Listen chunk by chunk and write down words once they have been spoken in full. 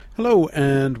Hello,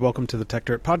 and welcome to the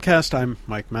TechDirt Podcast. I'm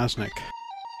Mike Masnick.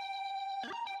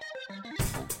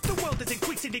 The world is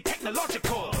increasingly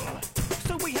technological,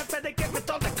 so we have better get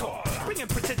methodical. Bringing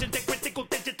precision to critical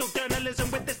digital journalism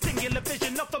with the singular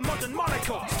vision of the modern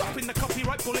monocle. Stopping the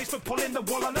copyright bullies from pulling the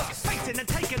wool on us. Facing and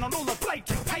taking on all the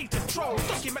blatant patent trolls.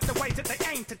 Document the ways that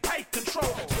they aim to take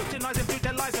control. Scrutinizing through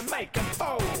their lies and make them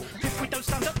fold. If we don't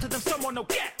stand up to them, someone will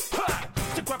get hurt.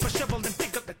 To grab a shovel and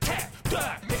dig up the tech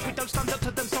dirt. If we don't stand up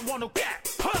to them, someone will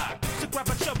get hurt. To grab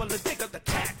a shovel and dig up the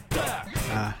tech dirt.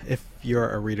 If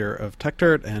you're a reader of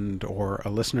TechDirt and or a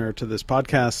listener to this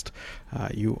podcast,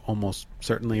 you almost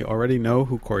certainly already know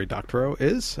who Cory Doctorow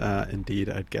is. Indeed,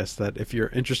 I'd guess that if you're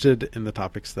interested in the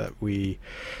topics that we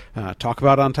talk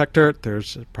about on TechDirt,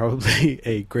 there's probably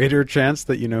a greater chance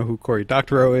that you know who Cory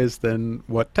Doctorow is than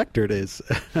what TechDirt is.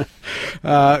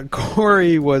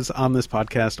 Cory was on this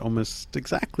podcast almost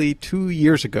exactly 2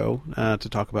 years ago to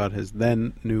talk about his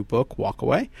then new book, Walk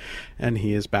Away, and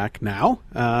he is back now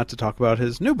to talk about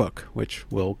his new book, which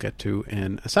we'll get to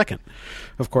in a second.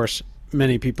 Of course,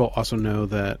 many people also know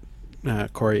that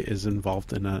Cory is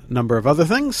involved in a number of other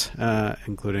things,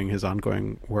 including his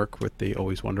ongoing work with the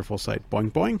always wonderful site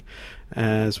Boing Boing,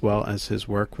 as well as his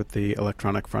work with the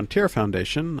Electronic Frontier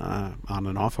Foundation on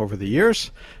and off over the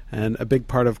years. And a big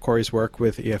part of Cory's work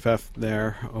with EFF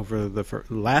there over the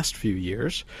last few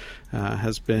years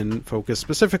has been focused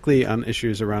specifically on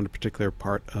issues around a particular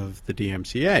part of the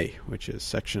DMCA, which is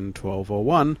Section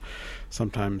 1201,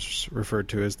 sometimes referred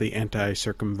to as the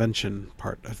anti-circumvention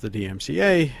part of the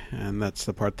DMCA, and that's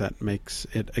the part that makes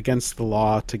it against the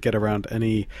law to get around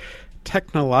any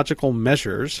technological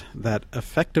measures that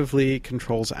effectively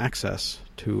controls access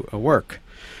to a work.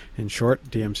 In short,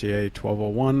 DMCA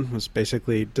 1201 was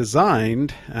basically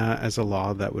designed as a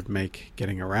law that would make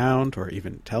getting around, or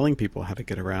even telling people how to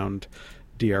get around,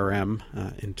 DRM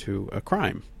into a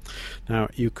crime. Now,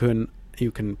 you can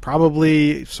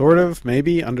probably sort of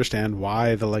maybe understand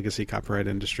why the legacy copyright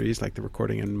industries like the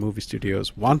recording and movie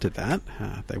studios wanted that.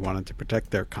 They wanted to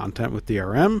protect their content with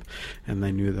DRM, and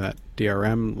they knew that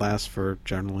DRM lasts for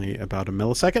generally about a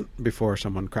millisecond before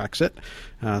someone cracks it.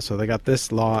 So they got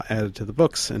this law added to the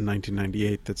books in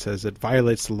 1998 that says it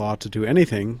violates the law to do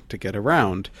anything to get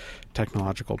around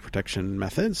technological protection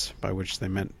methods, by which they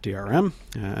meant DRM.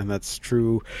 And that's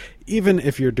true even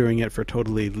if you're doing it for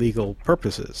totally legal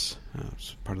purposes.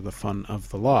 It's part of the fun of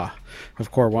the law.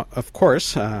 Of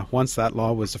course, once that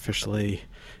law was officially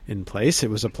in place, it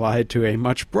was applied to a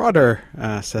much broader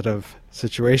set of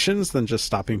situations than just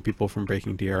stopping people from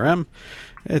breaking DRM.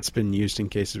 It's been used in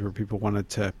cases where people wanted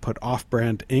to put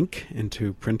off-brand ink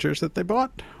into printers that they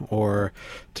bought, or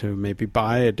to maybe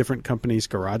buy a different company's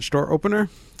garage door opener.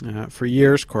 For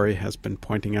years, Cory has been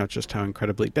pointing out just how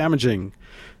incredibly damaging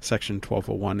Section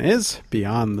 1201 is,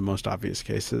 beyond the most obvious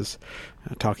cases,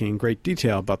 talking in great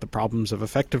detail about the problems of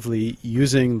effectively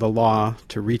using the law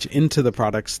to reach into the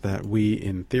products that we,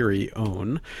 in theory,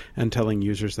 own, and telling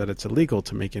users that it's illegal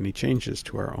to make any changes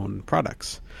to our own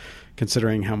products.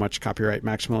 Considering how much copyright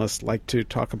maximalists like to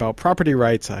talk about property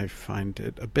rights, I find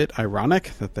it a bit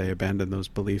ironic that they abandon those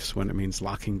beliefs when it means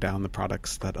locking down the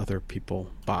products that other people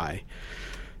buy.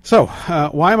 So,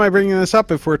 why am I bringing this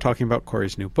up if we're talking about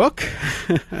Cory's new book?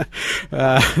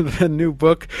 The new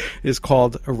book is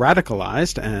called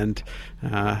Radicalized, and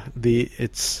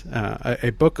it's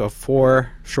a book of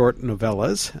 4 short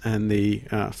novellas, and the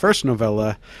first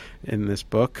novella in this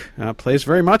book plays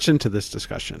very much into this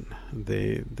discussion.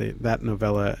 That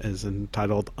novella is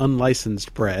entitled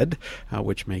Unlicensed Bread,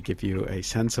 which may give you a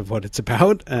sense of what it's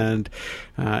about, and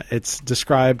it's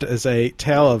described as a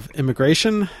tale of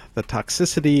immigration, the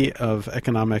toxicity of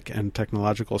economic and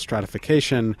technological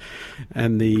stratification,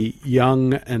 and the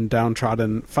young and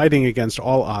downtrodden fighting against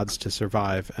all odds to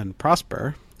survive and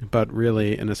prosper. But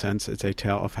really, in a sense, it's a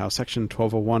tale of how Section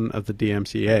 1201 of the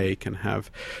DMCA can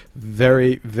have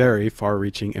very, very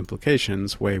far-reaching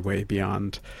implications, way, way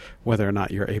beyond whether or not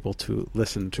you're able to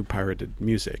listen to pirated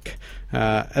music.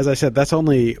 As I said, that's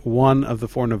only one of the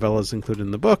 4 novellas included in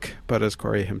the book, but as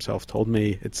Cory himself told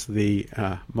me, it's the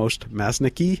most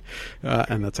Masnicky,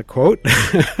 and that's a quote,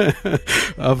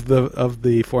 of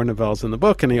the 4 novellas in the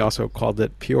book, and he also called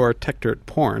it pure TechDirt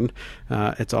porn.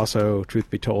 It's also,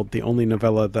 truth be told, the only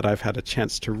novella that I've had a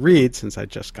chance to read since I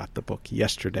just got the book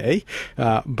yesterday,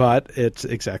 but it's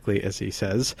exactly as he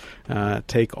says.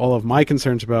 Take all of my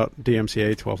concerns about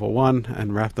DMCA 1201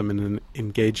 and wrap them in an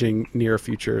engaging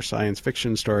near-future science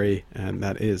fiction story, and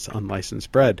that is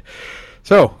Unlicensed Bread.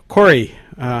 So, Cory,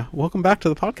 welcome back to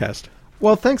the podcast.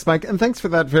 Well, thanks, Mike, and thanks for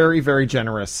that very, very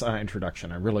generous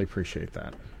introduction. I really appreciate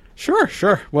that. Sure,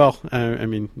 sure. Well, I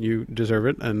mean, you deserve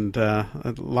it, and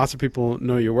lots of people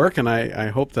know your work, and I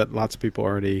hope that lots of people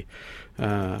already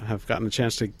have gotten a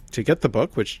chance to get the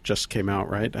book, which just came out,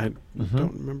 right? I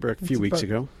don't remember, a few weeks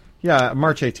ago. Yeah,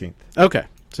 March 18th. Okay.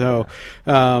 So,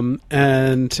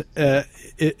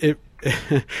 it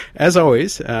as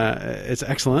always, it's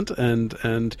excellent,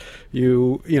 and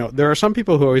you know, there are some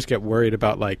people who always get worried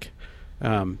about like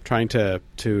trying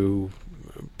to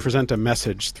present a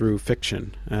message through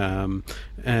fiction,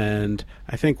 and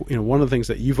I think, you know, one of the things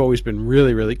that you've always been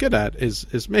really, really good at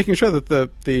is making sure that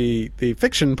the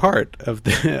fiction part of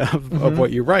of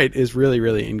what you write is really,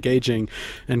 really engaging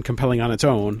and compelling on its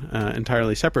own,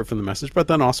 entirely separate from the message, but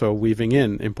then also weaving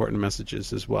in important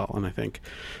messages as well. And I think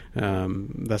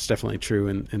that's definitely true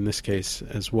in this case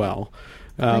as well.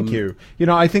 Thank you. You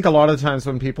know, I think a lot of times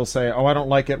when people say, oh, I don't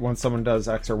like it when someone does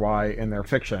X or Y in their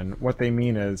fiction, what they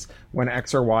mean is when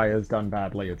X or Y is done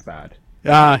badly, it's bad.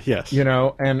 Yes. You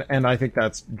know, and I think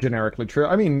that's generically true.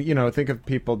 I mean, you know, think of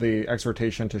people, the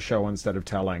exhortation to show instead of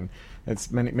telling.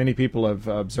 It's many people have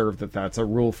observed that that's a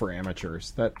rule for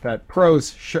amateurs, that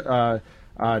pros show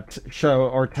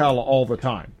or tell all the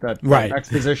time. That right.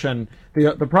 Exposition.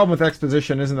 The problem with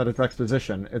exposition isn't that it's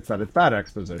exposition; it's that it's bad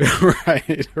exposition.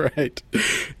 Right.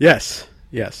 Yes.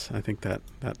 I think that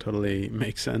totally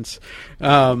makes sense.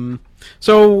 So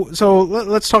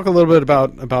let's talk a little bit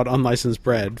about Unlicensed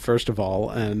Bread first of all,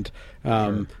 and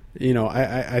Sure. you know,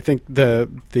 I think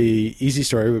the easy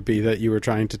story would be that you were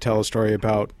trying to tell a story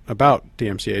about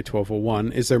DMCA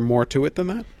 1201. Is there more to it than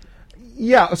that?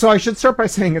 Yeah, so I should start by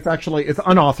saying it's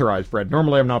unauthorized bread.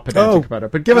 Normally I'm not pedantic about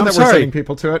it, but given that we're sorry. sending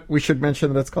people to it, we should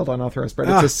mention that it's called unauthorized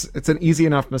bread. It's an easy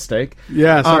enough mistake.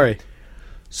 Yeah, sorry.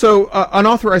 So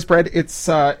unauthorized bread,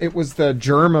 it was the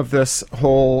germ of this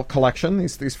whole collection.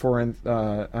 These four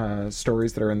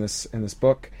stories that are in this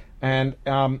book, and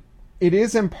it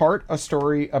is in part a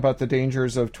story about the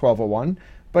dangers of 1201,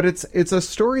 but it's a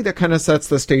story that kind of sets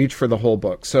the stage for the whole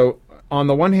book. So on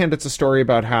the one hand, it's a story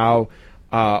about how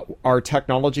our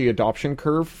technology adoption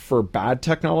curve for bad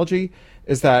technology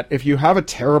is that if you have a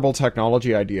terrible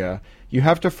technology idea, you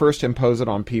have to first impose it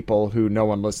on people who no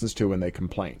one listens to when they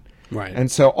complain. Right. And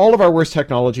so all of our worst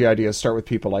technology ideas start with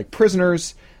people like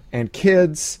prisoners and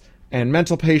kids and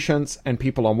mental patients and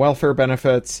people on welfare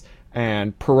benefits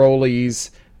and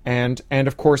parolees and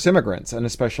of course immigrants and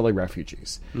especially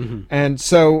refugees. Mm-hmm. And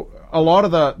so a lot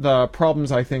of the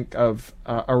problems I think of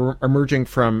are emerging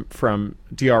from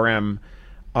DRM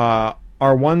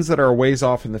are ones that are ways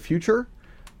off in the future,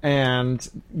 and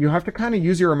you have to kind of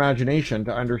use your imagination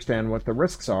to understand what the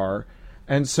risks are.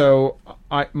 And so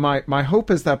my hope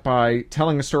is that by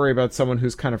telling a story about someone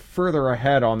who's kind of further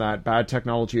ahead on that bad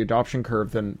technology adoption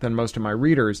curve than most of my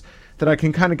readers, that I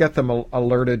can kind of get them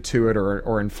alerted to it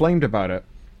or inflamed about it.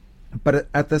 But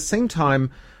at the same time,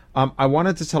 I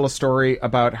wanted to tell a story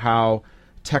about how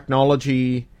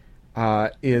technology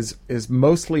is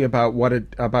mostly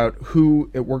about who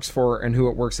it works for and who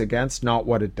it works against, not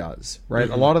what it does. Right.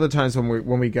 Mm-hmm. A lot of the times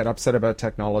when we get upset about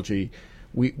technology,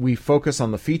 we focus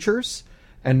on the features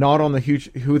and not on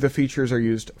who the features are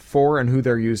used for and who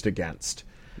they're used against.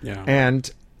 Yeah.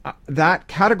 And that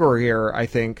category error, I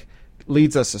think,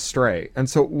 leads us astray. And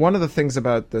so one of the things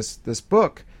about this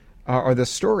book or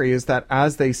this story is that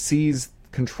as they seize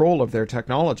control of their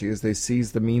technology, as they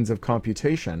seize the means of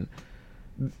computation,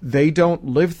 they don't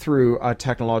live through a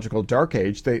technological dark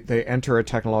age. They enter a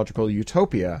technological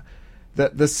utopia.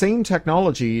 The same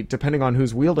technology, depending on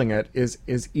who's wielding it, is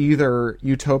either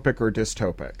utopic or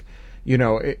dystopic. You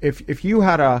know, if you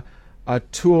had a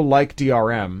tool like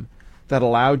DRM that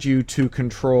allowed you to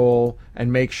control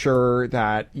and make sure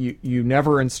that you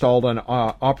never installed an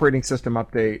operating system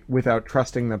update without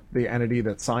trusting the entity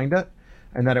that signed it,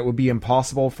 and that it would be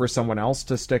impossible for someone else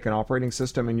to stick an operating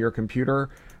system in your computer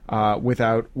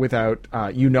without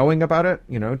you knowing about it,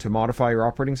 you know, to modify your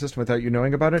operating system without you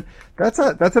knowing about it, that's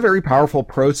a very powerful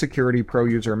pro-security,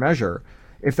 pro-user measure.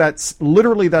 If that's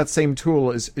literally that same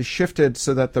tool is shifted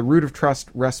so that the root of trust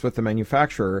rests with the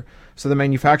manufacturer, so the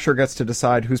manufacturer gets to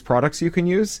decide whose products you can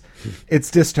use, it's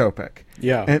dystopic.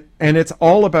 Yeah. And it's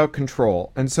all about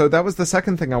control. And so that was the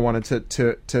second thing I wanted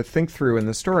to think through in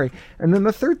the story. And then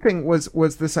the third thing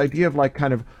was this idea of like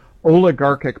kind of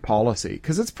oligarchic policy,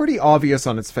 because it's pretty obvious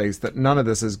on its face that none of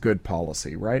this is good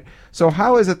policy, right? So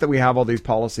how is it that we have all these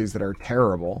policies that are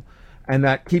terrible and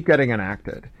that keep getting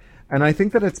enacted? And I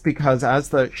think that it's because as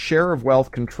the share of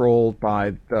wealth controlled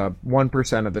by the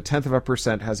 1% or the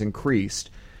 0.1% has increased,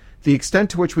 the extent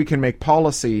to which we can make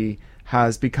policy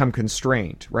has become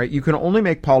constrained, right? You can only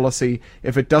make policy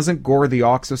if it doesn't gore the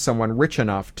ox of someone rich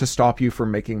enough to stop you from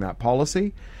making that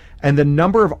policy. and the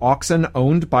number of oxen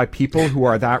owned by people who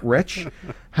are that rich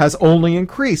has only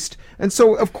increased. And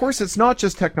so, of course, it's not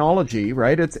just technology,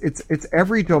 right? It's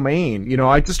every domain. You know,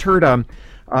 I just heard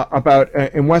about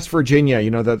in West Virginia, you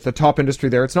know, the top industry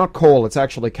there. It's not coal; it's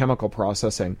actually chemical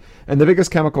processing, and the biggest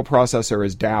chemical processor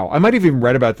is Dow. I might have even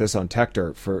read about this on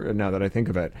Techdirt, for now that I think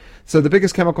of it. So the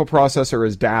biggest chemical processor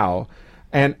is Dow,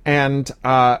 and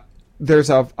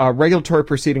there's a regulatory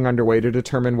proceeding underway to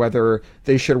determine whether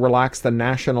they should relax the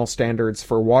national standards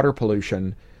for water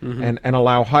pollution and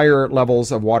allow higher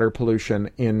levels of water pollution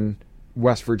in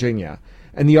West Virginia.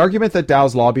 And the argument that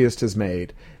Dow's lobbyist has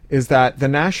made is that the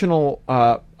national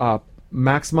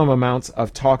maximum amounts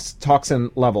of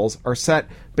toxin levels are set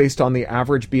based on the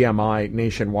average BMI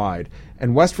nationwide.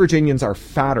 And West Virginians are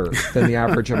fatter than the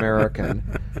average American.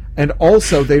 And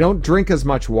also, they don't drink as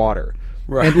much water.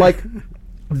 Right. And, like,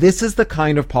 this is the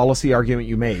kind of policy argument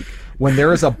you make when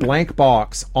there is a blank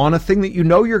box on a thing that you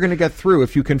know you're going to get through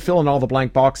if you can fill in all the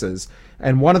blank boxes.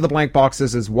 And one of the blank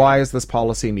boxes is, why is this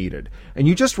policy needed? And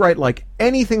you just write like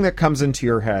anything that comes into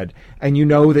your head and you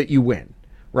know that you win,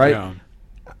 right? Yeah.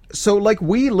 So like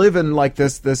we live in like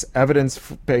this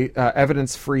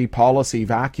evidence-free policy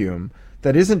vacuum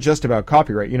that isn't just about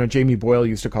copyright. You know, Jamie Boyle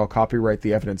used to call copyright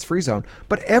the evidence-free zone,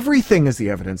 but everything is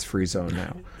the evidence-free zone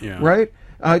now, right?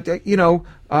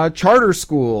 Charter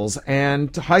schools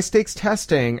and high-stakes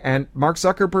testing and Mark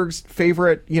Zuckerberg's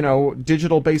favorite, you know,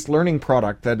 digital-based learning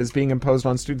product that is being imposed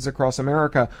on students across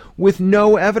America with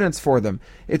no evidence for them.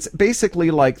 It's basically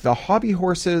like the hobby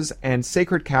horses and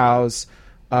sacred cows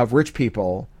of rich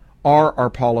people are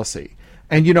our policy.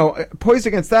 And, you know, poised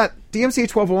against that,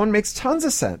 DMCA 1201 makes tons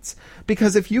of sense.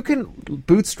 Because if you can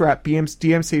bootstrap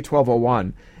DMCA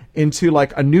 1201 into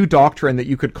like a new doctrine that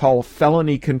you could call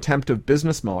felony contempt of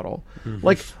business model,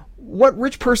 like what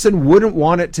rich person wouldn't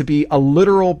want it to be a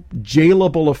literal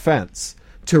jailable offense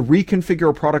to reconfigure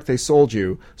a product they sold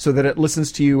you so that it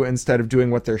listens to you instead of doing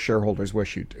what their shareholders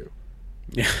wish you do?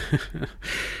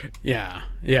 Yeah.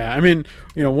 I mean,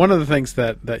 you know, one of the things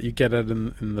that you get at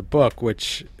in the book,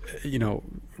 which, you know,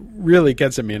 really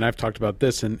gets at me, and I've talked about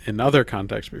this in other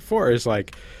contexts before, is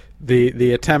like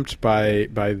the attempt by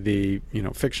the, you know,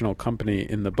 fictional company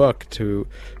in the book to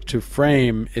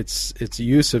frame its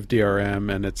use of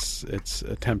DRM and its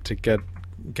attempt to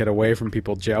get away from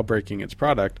people jailbreaking its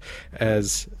product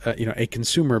as you know, a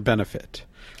consumer benefit,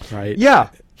 right?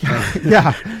 Yeah.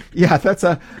 That's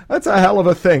a hell of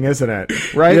a thing, isn't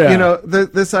it? Right? Yeah. You know,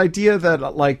 this idea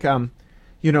that like,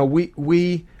 you know,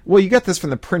 you get this from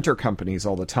the printer companies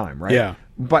all the time, right? Yeah.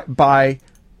 But by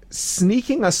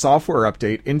sneaking a software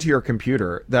update into your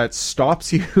computer that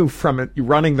stops you from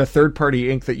running the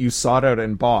third-party ink that you sought out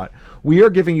and bought, we are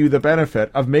giving you the benefit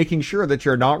of making sure that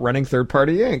you're not running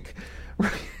third-party ink.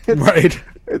 Right.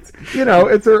 It's, you know,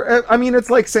 it's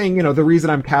like saying, you know, the reason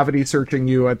I'm cavity searching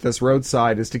you at this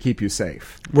roadside is to keep you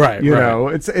safe. Right. You know,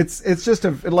 it's just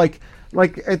it's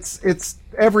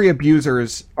every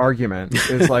abuser's argument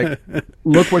is like,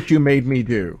 look what you made me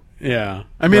do. Yeah.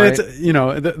 I mean, right? It's, you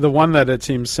know, the one that it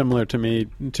seems similar to me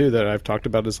too that I've talked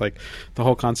about is like the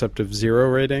whole concept of zero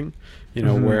rating, you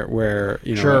know, where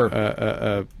you know, sure.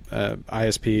 a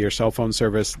ISP or cell phone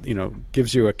service, you know,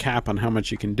 gives you a cap on how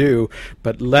much you can do,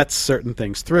 but lets certain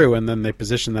things through, and then they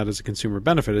position that as a consumer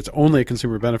benefit. It's only a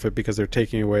consumer benefit because they're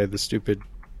taking away the stupid,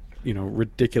 you know,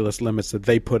 ridiculous limits that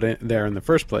they put in there in the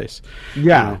first place. Yeah.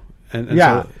 You know? And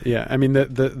so, yeah, I mean,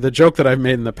 the joke that I've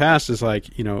made in the past is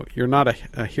like, you know, you're not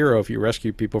a hero if you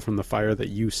rescue people from the fire that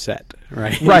you set,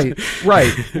 right? Right.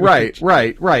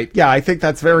 Yeah, I think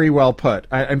that's very well put.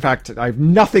 In fact, I have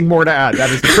nothing more to add.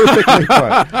 That is perfectly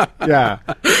put. Yeah.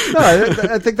 No,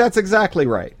 I think that's exactly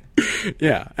right.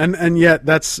 Yeah, and yet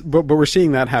but we're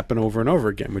seeing that happen over and over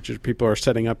again, which is people are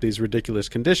setting up these ridiculous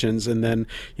conditions and then,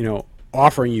 you know,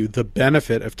 offering you the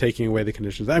benefit of taking away the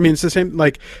conditions. I mean, it's the same,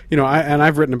 like, you know,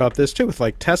 I've written about this too with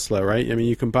like Tesla, right? I mean,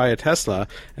 you can buy a Tesla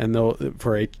and they'll,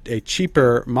 for a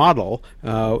cheaper model,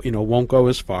 you know, won't go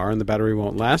as far and the battery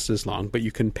won't last as long, but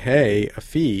you can pay a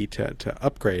fee to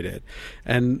upgrade it.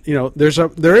 And, you know,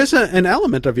 there is an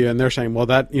element of you, and they're saying, well,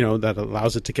 that, you know, that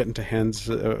allows it to get into hands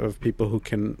of people who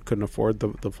couldn't afford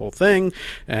the full thing,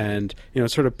 and, you know,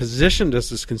 sort of positioned as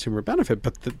this consumer benefit.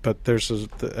 But there's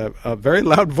a very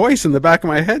loud voice in the back of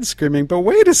my head screaming, but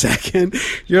wait a second,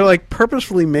 you're like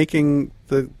purposefully making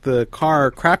the car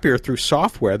crappier through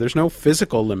software. There's no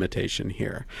physical limitation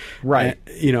here, right?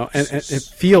 And, you know, and it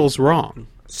feels wrong.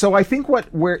 So I think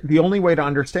the only way to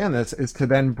understand this is to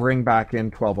then bring back in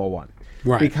 1201,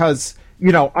 right? Because,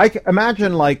 you know, I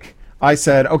imagine, like, I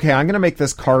said, okay, I'm going to make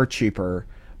this car cheaper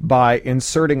by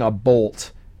inserting a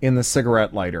bolt in the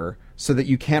cigarette lighter so that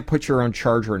you can't put your own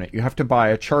charger in it. You have to buy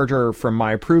a charger from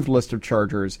my approved list of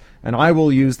chargers, and I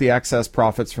will use the excess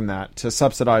profits from that to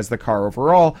subsidize the car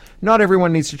overall. Not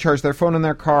everyone needs to charge their phone in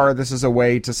their car. This is a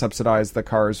way to subsidize the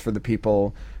cars for the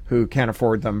people who can't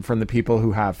afford them from the people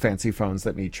who have fancy phones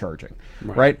that need charging,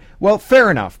 right? Well, fair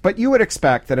enough. But you would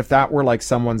expect that if that were like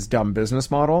someone's dumb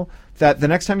business model, that the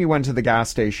next time you went to the gas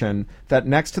station, that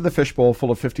next to the fishbowl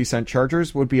full of 50-cent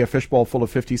chargers would be a fishbowl full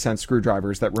of 50-cent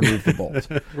screwdrivers that remove the bolt,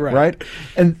 right?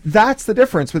 And that's the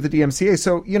difference with the DMCA.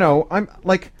 So, you know, I'm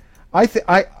like, I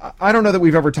don't know that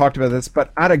we've ever talked about this,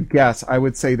 but at a guess, I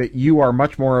would say that you are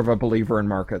much more of a believer in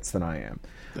markets than I am.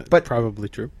 But probably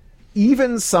true.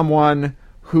 Even someone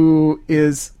who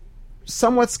is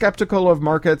somewhat skeptical of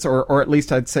markets, or at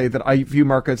least I'd say that I view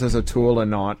markets as a tool and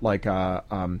not like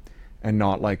an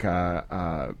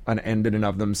end in and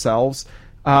of themselves.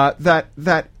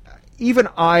 That even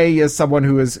I, as someone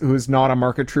who is not a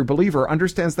market true believer,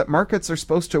 understands that markets are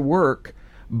supposed to work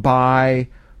by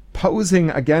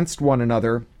posing against one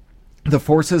another the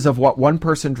forces of what one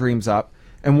person dreams up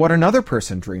and what another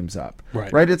person dreams up.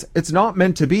 Right? It's not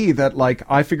meant to be that, like,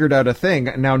 I figured out a thing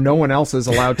and now no one else is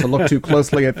allowed to look too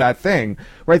closely at that thing.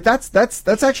 Right?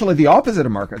 That's actually the opposite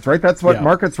of markets, right? That's what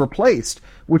markets replaced,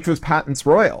 which was patents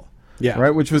royal. Yeah.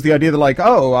 Right? Which was the idea that, like,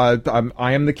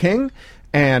 I am the king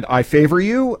and I favor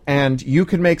you, and you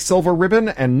can make silver ribbon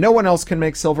and no one else can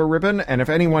make silver ribbon, and if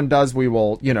anyone does, we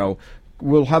will, you know,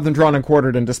 we'll have them drawn and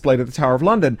quartered and displayed at the Tower of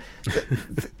London.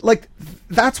 Like,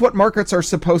 that's what markets are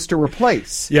supposed to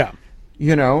replace. Yeah.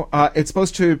 You know, it's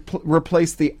supposed to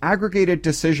replace the aggregated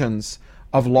decisions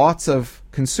of lots of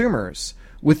consumers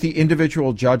with the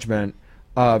individual judgment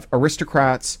of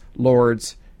aristocrats,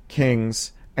 lords,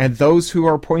 kings, and those who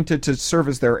are appointed to serve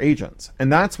as their agents.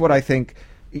 And that's what I think,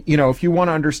 you know, if you want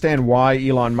to understand why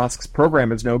Elon Musk's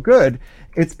program is no good,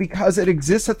 it's because it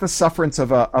exists at the sufferance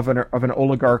of an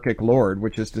oligarchic lord,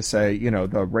 which is to say, you know,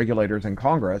 the regulators in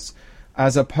Congress,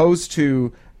 as opposed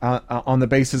to on the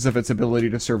basis of its ability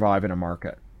to survive in a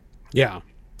market. Yeah.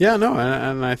 Yeah, no,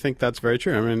 and I think that's very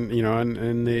true. I mean, you know,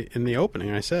 in the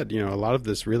opening, I said, you know, a lot of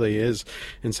this really is,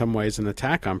 in some ways, an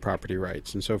attack on property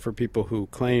rights. And so for people who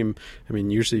claim, I mean,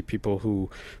 usually people who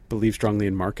believe strongly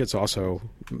in markets also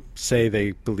say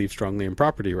they believe strongly in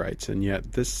property rights, and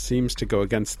yet this seems to go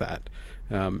against that.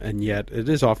 And yet it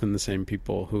is often the same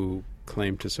people who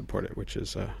claim to support it, which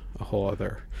is a whole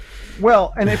other.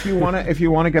 Well, and if you want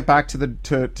to get back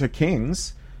to to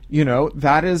kings, you know,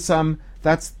 that is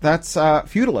that's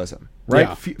feudalism, right?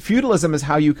 Yeah. Feudalism is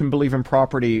how you can believe in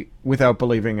property without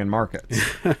believing in markets,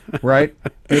 right?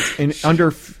 Under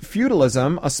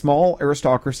feudalism, a small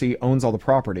aristocracy owns all the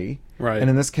property, right? And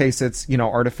in this case, it's, you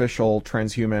know, artificial,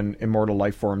 transhuman, immortal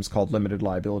life forms called limited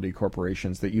liability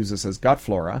corporations that use us as gut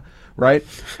flora, right?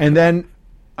 And then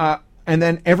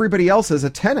everybody else is a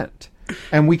tenant.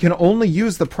 And we can only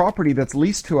use the property that's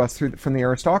leased to us from the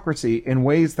aristocracy in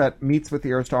ways that meets with the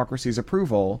aristocracy's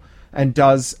approval, and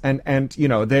does, and you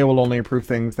know, they will only approve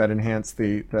things that enhance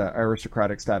the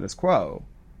aristocratic status quo.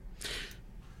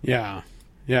 Yeah.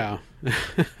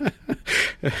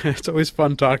 It's always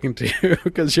fun talking to you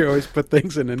because you always put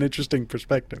things in an interesting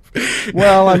perspective.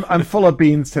 Well, I'm full of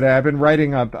beans today. I've been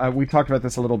writing up. We talked about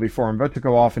this a little before. I'm about to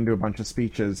go off and do a bunch of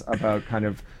speeches about kind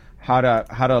of how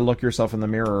to look yourself in the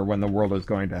mirror when the world is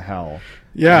going to hell.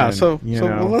 Yeah, and,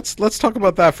 well, let's talk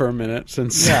about that for a minute,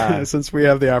 since since we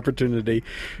have the opportunity.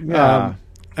 Yeah.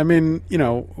 I mean, you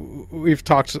know, we've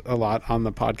talked a lot on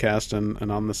the podcast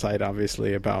and on the site,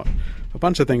 obviously, about a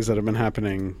bunch of things that have been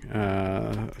happening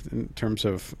in terms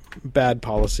of bad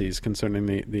policies concerning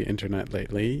the internet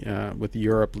lately, with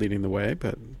Europe leading the way,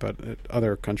 but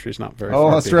other countries not very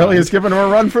far Australia's giving them a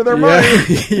run for their money.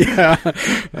 Yeah.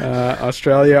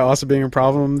 Australia also being a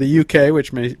problem. The UK,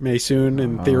 which may soon,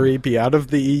 in theory, be out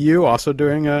of the EU, also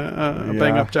doing a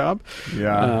bang-up job.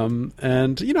 Yeah.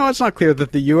 And, you know, it's not clear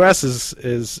that the US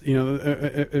is, you know,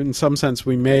 in some sense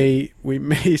we may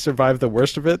survive the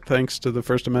worst of it thanks to the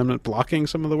First Amendment blocking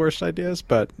some of the worst ideas,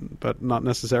 but not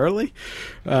necessarily.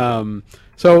 What's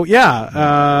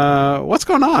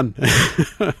going on?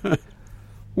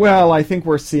 Well, I think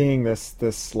we're seeing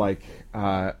this like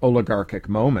oligarchic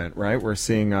moment, right? We're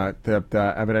seeing the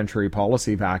evidentiary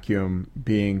policy vacuum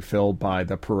being filled by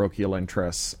the parochial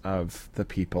interests of the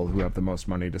people who have the most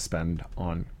money to spend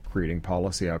on creating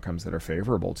policy outcomes that are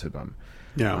favorable to them.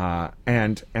 Yeah.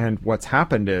 And what's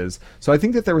happened is, so I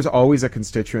think that there was always a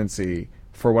constituency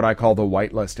for what I call the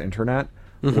whitelist internet,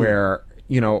 where,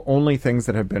 you know, only things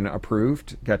that have been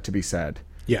approved get to be said.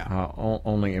 Yeah.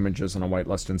 Only images on a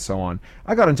whitelist and so on.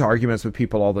 I got into arguments with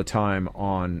people all the time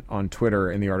on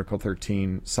Twitter in the Article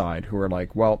 13 side who are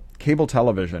like, well, cable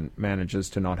television manages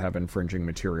to not have infringing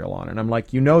material on it. And I'm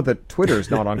like, you know that Twitter's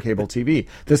not on cable TV.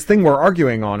 This thing we're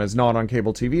arguing on is not on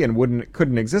cable TV and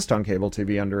couldn't exist on cable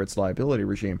TV under its liability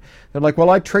regime. They're like,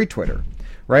 well, I trade Twitter,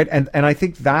 right? And I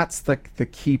think that's the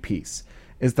key piece,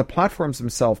 is the platforms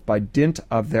themselves, by dint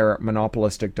of their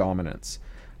monopolistic dominance,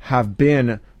 have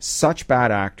been such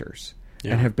bad actors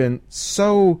and have been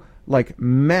so like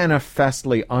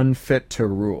manifestly unfit to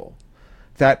rule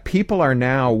that people are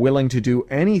now willing to do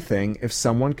anything if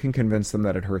someone can convince them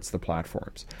that it hurts the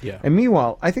platforms. Yeah. And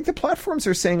meanwhile, I think the platforms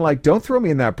are saying, like, don't throw me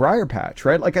in that briar patch,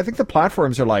 right? Like, I think the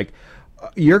platforms are like,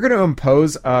 you're going to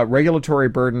impose a regulatory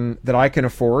burden that I can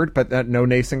afford, but that no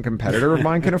nascent competitor of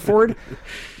mine can afford.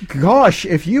 Gosh,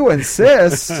 if you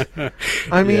insist,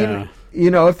 I mean... Yeah. You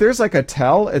know, if there's like a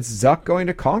tell, it's Zuck going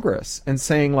to Congress and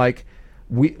saying, like,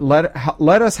 we let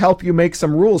us help you make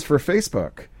some rules for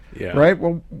Facebook. Yeah. Right?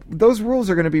 Well, those rules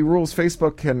are going to be rules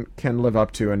Facebook can live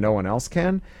up to and no one else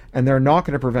can, and they're not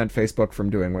going to prevent Facebook from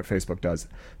doing what Facebook does.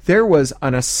 There was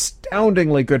an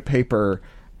astoundingly good paper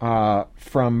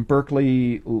from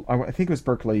Berkeley, I think it was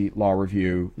Berkeley Law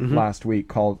Review last week,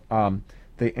 called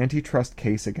The Antitrust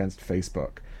Case Against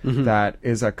Facebook. That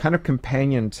is a kind of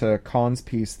companion to Kahn's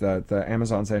piece, the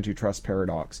Amazon's Antitrust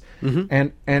Paradox.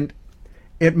 And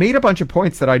it made a bunch of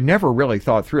points that I'd never really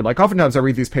thought through. Like, oftentimes I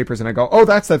read these papers and I go, oh,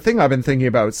 that's the thing I've been thinking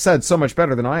about. It's said so much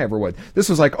better than I ever would. This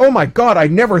was like, oh my God, I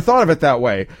never thought of it that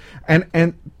way.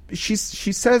 And she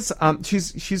says,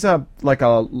 she's a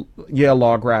Yale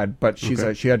law grad, but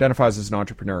she identifies as an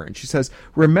entrepreneur. And she says,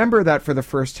 remember that for the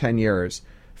first 10 years,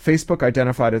 Facebook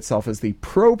identified itself as the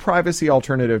pro-privacy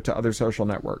alternative to other social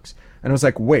networks. And I was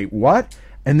like, wait, what?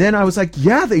 And then I was like,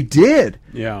 yeah, they did.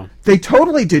 Yeah. They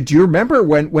totally did. Do you remember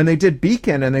when they did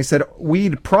Beacon and they said,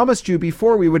 we'd promised you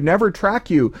before we would never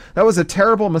track you? That was a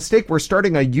terrible mistake. We're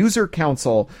starting a user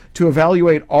council to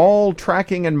evaluate all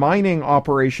tracking and mining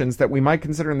operations that we might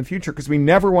consider in the future because we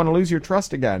never want to lose your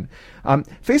trust again.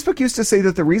 Facebook used to say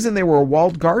that the reason they were a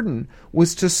walled garden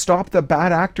was to stop the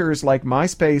bad actors like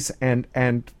MySpace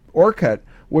and Orkut,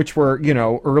 which were, you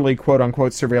know, early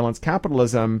quote-unquote surveillance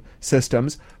capitalism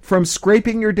systems, from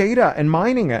scraping your data and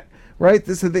mining it, right?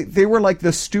 So they were like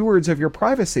the stewards of your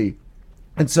privacy.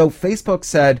 And so Facebook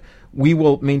said, we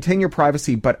will maintain your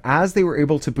privacy, but as they were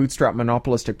able to bootstrap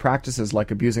monopolistic practices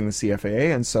like abusing the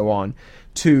CFAA and so on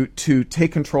to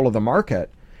take control of the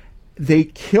market, they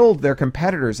killed their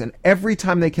competitors. And every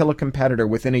time they kill a competitor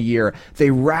within a year,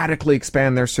 they radically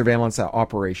expand their surveillance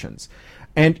operations.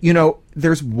 And, you know,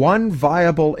 there's one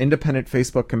viable independent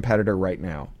Facebook competitor right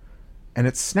now, and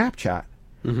it's Snapchat.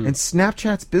 And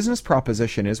Snapchat's business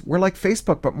proposition is we're like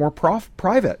Facebook, but more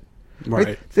private.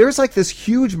 Right? There's like this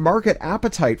huge market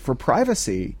appetite for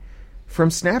privacy from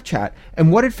Snapchat.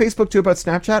 And what did Facebook do about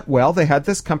Snapchat? Well, they had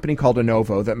this company called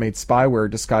Anovo that made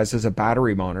spyware disguised as a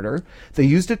battery monitor. They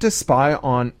used it to spy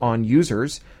on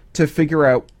users to figure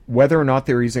out whether or not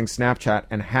they were using Snapchat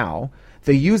and how.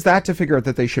 They used that to figure out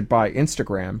that they should buy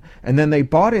Instagram, and then they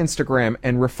bought Instagram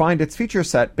and refined its feature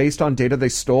set based on data they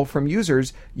stole from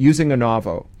users using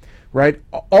Anovo, right?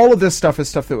 All of this stuff is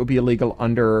stuff that would be illegal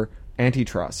under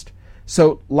antitrust.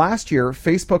 So last year,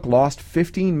 Facebook lost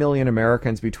 15 million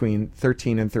Americans between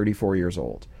 13 and 34 years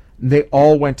old. They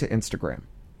all went to Instagram,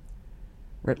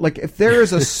 right? Like, if there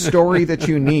is a story that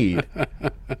you need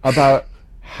about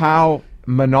how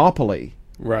monopoly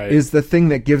is the thing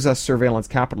that gives us surveillance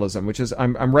capitalism, which is,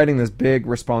 I'm writing this big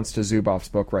response to Zuboff's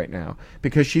book right now,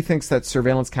 because she thinks that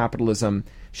surveillance capitalism,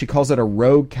 she calls it a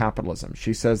rogue capitalism.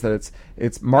 She says that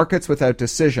it's markets without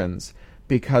decisions,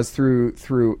 because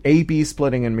through A/B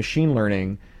splitting and machine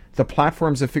learning, the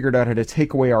platforms have figured out how to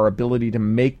take away our ability to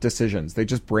make decisions. They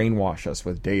just brainwash us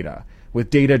with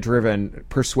data-driven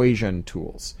persuasion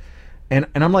tools. And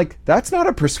I'm like, that's not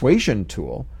a persuasion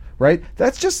tool. Right?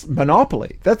 That's just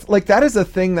monopoly. That is a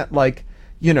thing that, like,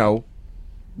 you know,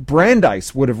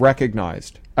 Brandeis would have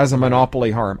recognized as a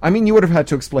monopoly harm. I mean, you would have had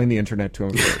to explain the internet to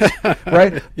him first,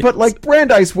 right? Yes. But like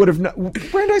Brandeis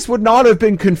would not have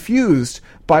been confused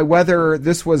by whether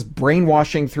this was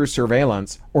brainwashing through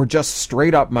surveillance or just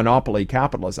straight up monopoly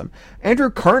capitalism. Andrew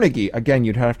Carnegie, again,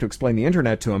 you'd have to explain the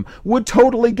internet to him, would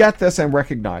totally get this and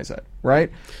recognize it,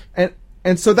 right?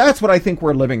 And so that's what I think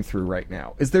we're living through right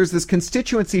now, is there's this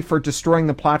constituency for destroying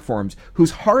the platforms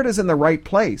whose heart is in the right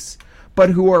place,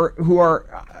 but who are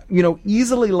you know,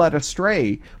 easily led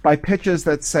astray by pitches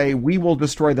that say we will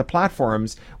destroy the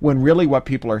platforms, when really what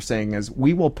people are saying is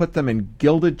we will put them in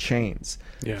gilded chains,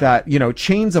 that, you know,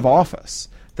 chains of office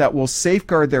that will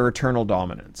safeguard their eternal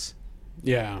dominance.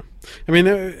 Yeah. I mean,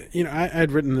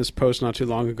 I'd written this post not too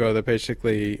long ago that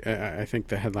basically, I think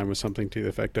the headline was something to the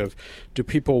effect of, do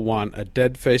people want a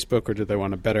dead Facebook or do they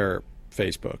want a better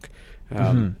Facebook?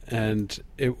 And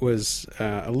it was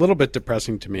a little bit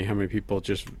depressing to me how many people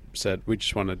just said, we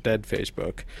just want a dead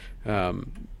Facebook.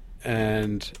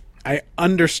 And I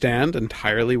understand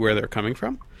entirely where they're coming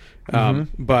from.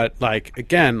 But like,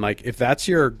 again, like if that's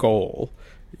your goal,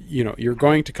 you're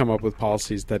going to come up with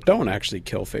policies that don't actually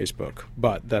kill Facebook,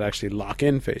 but that actually lock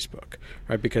in Facebook,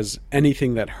 right? Because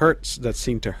anything that's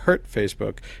seen to hurt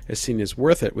Facebook is seen as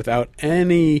worth it without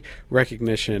any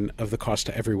recognition of the cost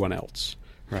to everyone else,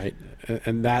 right?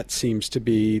 And that seems to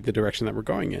be the direction that we're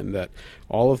going in, that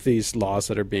all of these laws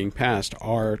that are being passed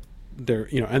are there,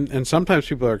 and sometimes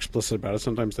people are explicit about it.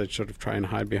 Sometimes they sort of try and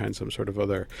hide behind some sort of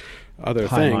other thing,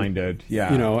 high-minded,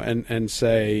 yeah, and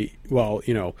say, well,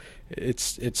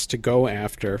 it's to go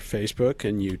after Facebook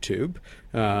and YouTube,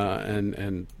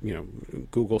 and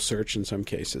Google search in some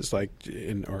cases, like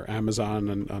or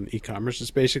Amazon on e-commerce.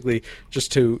 It's basically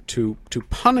just to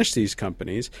punish these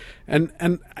companies. And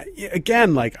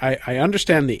again, like I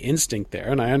understand the instinct there,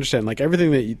 and I understand like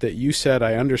everything that you said.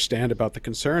 I understand about the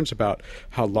concerns about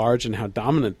how large and how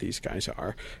dominant these guys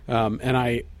are, and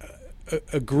I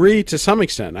agree to some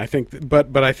extent. I think,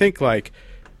 but I think like,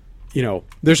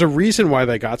 there's a reason why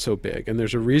they got so big, and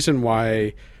there's a reason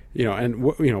why,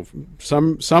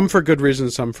 some for good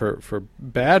reasons, some for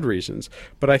bad reasons.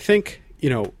 But I think,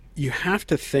 you have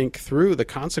to think through the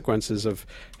consequences of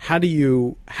how do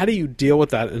you deal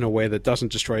with that in a way that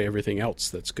doesn't destroy everything else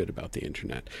that's good about the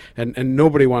internet. And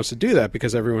nobody wants to do that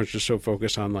because everyone's just so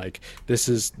focused on like,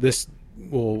 this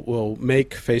will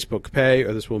make Facebook pay,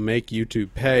 or this will make YouTube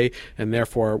pay, and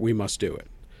therefore we must do it.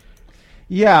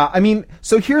 Yeah, I mean,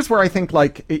 so here's where I think,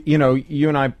 like, you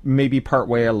and I maybe part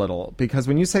way a little, because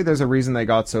when you say there's a reason they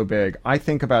got so big, I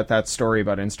think about that story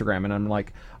about Instagram, and I'm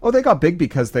like, oh, they got big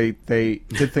because they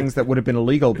did things that would have been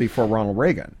illegal before Ronald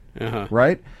Reagan,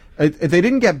 right? They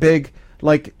didn't get big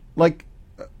like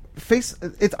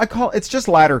it's just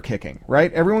ladder kicking,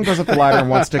 right? Everyone goes up the ladder and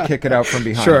wants to kick it out from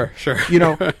behind. Sure.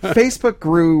 Facebook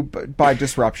grew by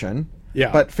disruption. Yeah.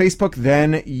 But Facebook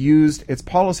then used its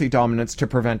policy dominance to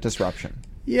prevent disruption.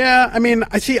 Yeah, I mean,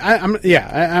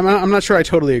 I'm not sure I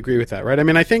totally agree with that, right? I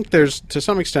mean, I think there's, to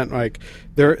some extent, like,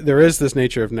 there is this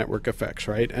nature of network effects,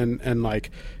 right? And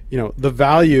like, the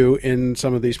value in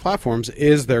some of these platforms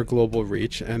is their global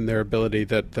reach and their ability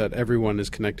that everyone is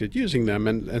connected using them.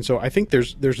 And so I think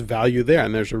there's value there,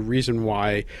 and there's a reason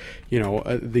why,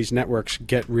 these networks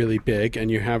get really big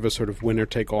and you have a sort of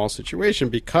winner-take-all situation,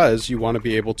 because you want to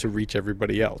be able to reach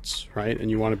everybody else, right? And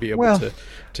you want to be able to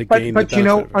gain the benefit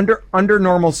of it. under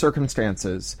normal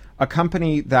circumstances, a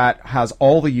company that has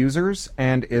all the users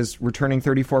and is returning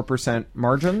 34%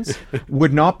 margins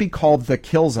would not be called the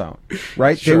kill zone,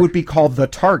 right? Sure. They would be called the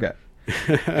target.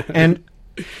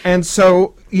 and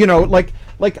so,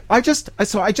 I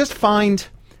just find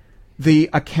the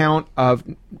account of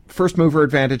first mover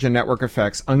advantage and network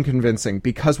effects unconvincing,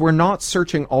 because we're not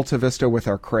searching Alta Vista with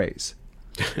our craze.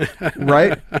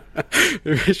 Right?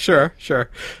 Sure.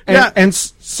 And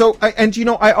so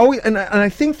I always, and I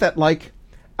think that, like,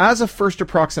 as a first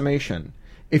approximation,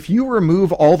 if you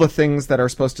remove all the things that are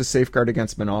supposed to safeguard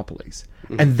against monopolies,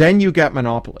 and then you get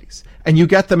monopolies, and you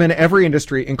get them in every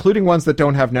industry, including ones that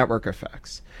don't have network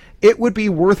effects, it would be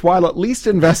worthwhile at least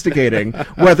investigating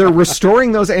whether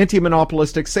restoring those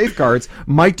anti-monopolistic safeguards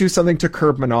might do something to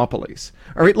curb monopolies.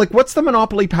 All right, like, what's the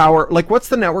monopoly power? Like, what's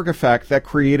the network effect that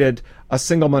created a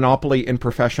single monopoly in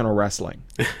professional wrestling?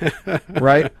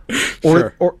 Right?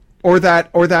 Sure. Or that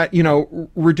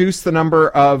reduce the number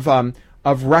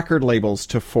of record labels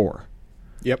to 4.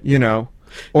 Yep.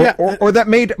 Or that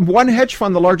made one hedge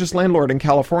fund the largest landlord in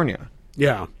California.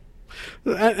 Yeah.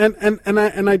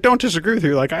 And I don't disagree with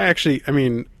you. Like,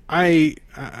 I'm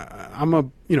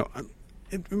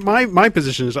my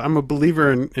position is I'm a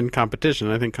believer in competition.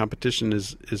 I think competition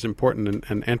is important,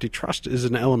 and antitrust is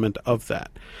an element of that.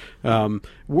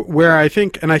 Where I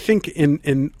think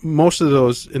in most of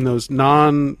those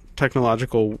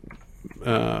non-technological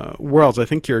worlds, I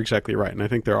think you're exactly right, and I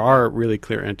think there are really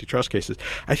clear antitrust cases.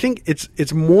 I think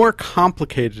it's more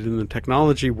complicated in the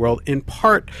technology world, in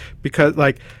part because,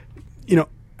 like,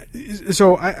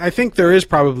 so I think there is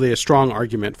probably a strong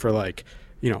argument for, like,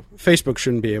 Facebook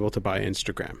shouldn't be able to buy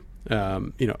Instagram.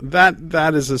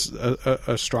 That is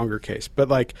a stronger case. But,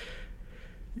 like,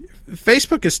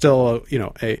 Facebook is still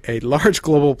a large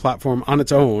global platform on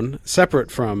its own,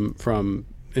 separate from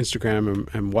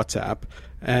Instagram and WhatsApp,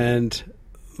 and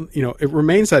it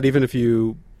remains that even if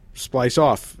you splice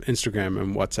off Instagram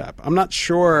and WhatsApp, I'm not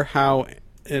sure how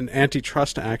an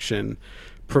antitrust action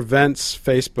prevents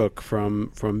Facebook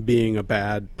from being a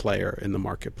bad player in the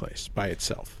marketplace by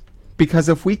itself? Because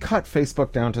if we cut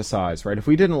Facebook down to size, right? If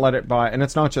we didn't let it buy, and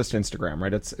it's not just Instagram,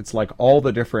 right? It's like all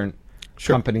the different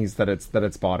companies that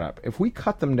it's bought up. If we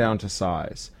cut them down to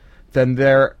size, then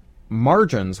their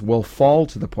margins will fall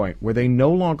to the point where they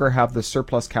no longer have the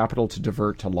surplus capital to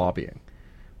divert to lobbying,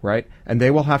 right? And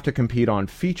they will have to compete on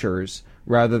features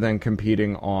rather than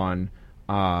competing on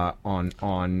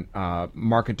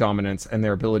market dominance and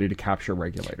their ability to capture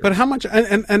regulators. But how much?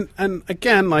 And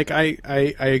again, like I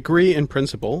agree in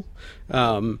principle,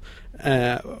 but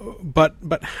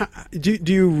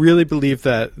do you really believe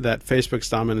that Facebook's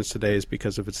dominance today is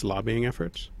because of its lobbying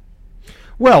efforts?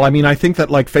 Well, I mean, I think that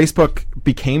like Facebook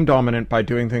became dominant by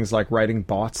doing things like writing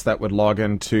bots that would log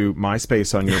into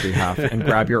MySpace on your behalf and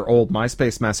grab your old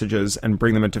MySpace messages and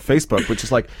bring them into Facebook, which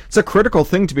is like, it's a critical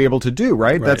thing to be able to do,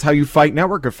 right? That's how you fight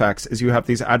network effects, is you have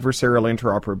these adversarial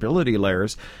interoperability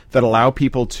layers that allow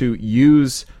people to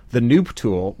use the new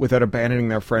tool without abandoning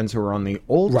their friends who are on the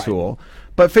old tool.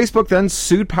 But Facebook then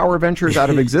sued Power Ventures out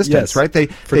of existence, right? They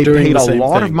paid a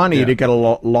lot of money to get a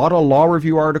lot of law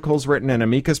review articles written and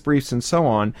amicus briefs and so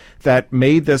on that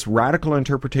made this radical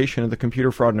interpretation of the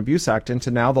Computer Fraud and Abuse Act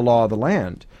into now the law of the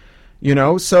land. You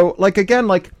know, so like again,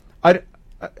 like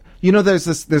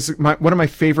there's one of my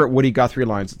favorite Woody Guthrie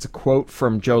lines. It's a quote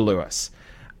from Joe Louis,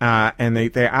 and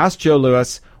they asked Joe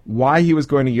Louis why he was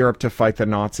going to Europe to fight the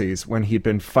Nazis when he'd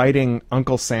been fighting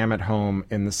Uncle Sam at home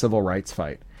in the civil rights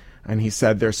fight. And he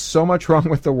said, there's so much wrong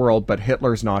with the world, but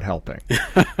Hitler's not helping.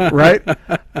 Right?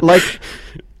 Like,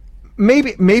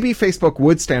 maybe Facebook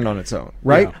would stand on its own,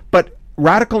 right? Yeah. But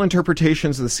radical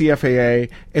interpretations of the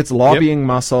CFAA, its lobbying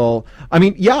muscle. I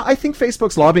mean, yeah, I think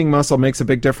Facebook's lobbying muscle makes a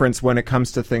big difference when it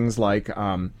comes to things like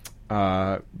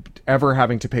ever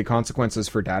having to pay consequences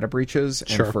for data breaches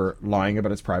and for lying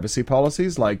about its privacy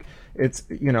policies. Like, it's,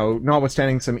 you know,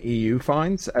 notwithstanding some EU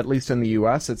fines, at least in the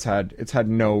US, it's had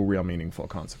no real meaningful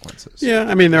consequences. Yeah,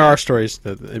 I mean, there are stories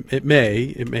that it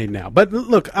may now. But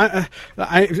look, I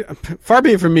far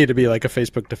be it from me to be like a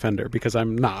Facebook defender, because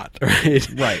I'm not, right?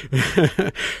 Right.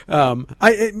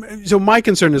 So my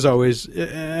concern is always,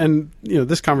 and you know,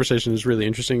 this conversation is really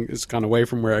interesting. It's gone away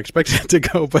from where I expected it to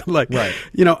go, but like,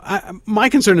 you know, my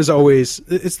concern is always,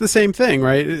 it's the same thing,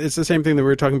 right? It's the same thing that we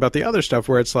were talking about the other stuff,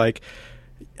 where it's like,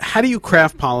 how do you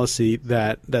craft policy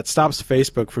that stops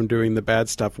Facebook from doing the bad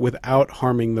stuff without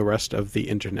harming the rest of the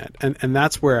internet? And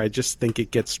that's where I just think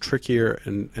it gets trickier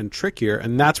and trickier,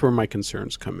 and that's where my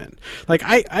concerns come in. Like,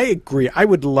 I agree. I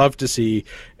would love to see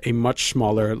a much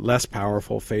smaller, less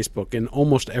powerful Facebook in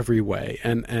almost every way.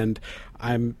 And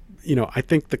I'm, you know, I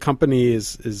think the company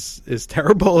is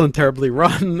terrible and terribly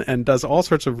run and does all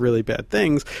sorts of really bad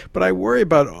things. But I worry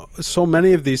about so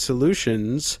many of these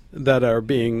solutions that are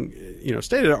being, you know,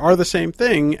 stated are the same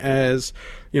thing as,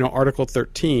 you know, Article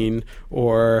 13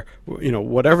 or, you know,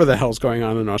 whatever the hell's going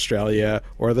on in Australia,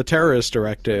 or the terrorist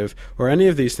directive, or any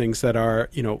of these things that are,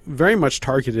 you know, very much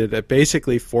targeted at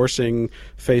basically forcing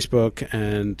Facebook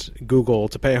and Google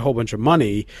to pay a whole bunch of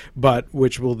money, but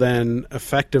which will then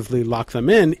effectively lock them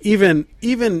in,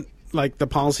 even like the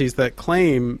policies that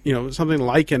claim, you know, something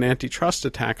like an antitrust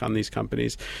attack on these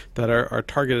companies that are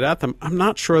targeted at them. I'm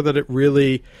not sure that it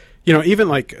really, you know, even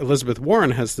like Elizabeth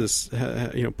Warren has this,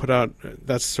 you know, put out,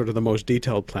 that's sort of the most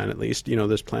detailed plan, at least, you know,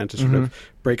 this plan to sort of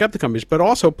break up the companies. But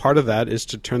also part of that is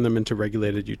to turn them into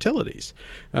regulated utilities.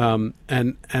 And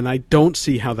I don't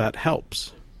see how that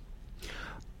helps.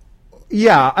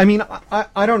 Yeah, I mean,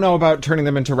 I don't know about turning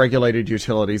them into regulated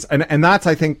utilities, and that's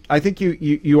I think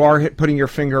you are putting your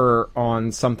finger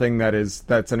on something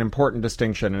that's an important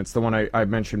distinction, and it's the one I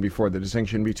mentioned before, the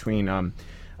distinction between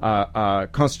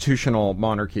constitutional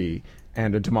monarchy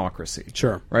and a democracy.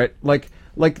 Sure. Right? Like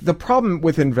the problem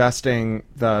with investing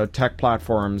the tech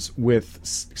platforms with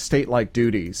state-like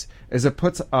duties is it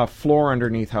puts a floor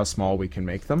underneath how small we can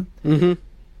make them. Mm-hmm.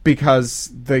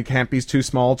 Because they can't be too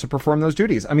small to perform those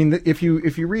duties. I mean, if you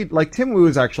read, like, Tim Wu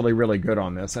is actually really good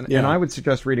on this, and I would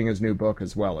suggest reading his new book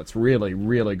as well. It's really,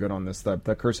 really good on this. The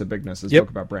Curse of Bigness, his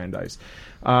book about Brandeis,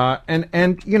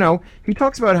 and you know, he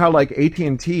talks about how, like,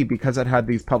 AT&T, because it had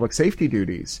these public safety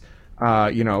duties,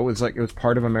 you know, it was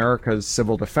part of America's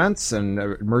civil defense and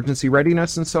emergency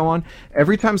readiness and so on.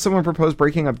 Every time someone proposed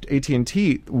breaking up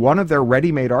AT&T, one of their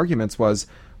ready-made arguments was,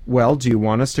 well, do you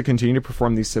want us to continue to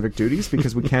perform these civic duties?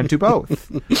 Because we can't do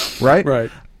both, right?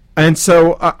 Right. And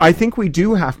so I think we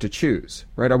do have to choose,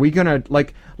 right? Are we going to,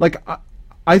 like,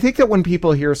 I think that when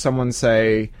people hear someone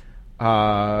say,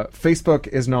 Facebook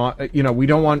is not, you know, we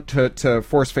don't want to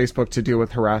force Facebook to deal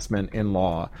with harassment in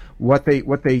law, what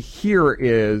they hear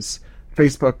is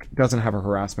Facebook doesn't have a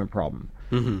harassment problem.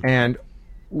 And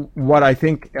what I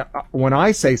think, when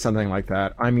I say something like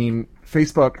that, I mean,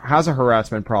 Facebook has a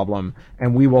harassment problem,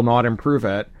 and we will not improve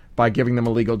it by giving them a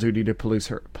legal duty to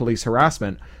police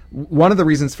harassment. One of the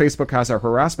reasons Facebook has a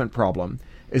harassment problem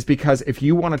is because if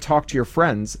you want to talk to your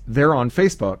friends, they're on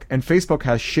Facebook, and Facebook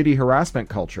has shitty harassment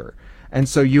culture. And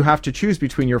so you have to choose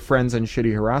between your friends and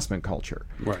shitty harassment culture.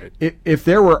 Right. If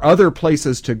there were other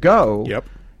places to go, Yep.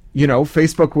 you know,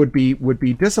 Facebook would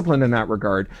be disciplined in that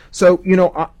regard. So, you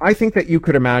know, I think that you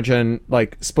could imagine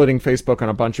like splitting Facebook on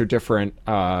a bunch of different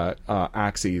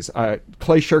axes.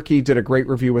 Clay Shirky did a great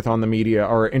review with On the Media,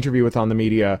 or interview with On the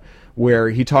Media, where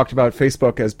he talked about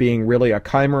Facebook as being really a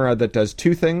chimera that does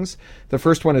two things. The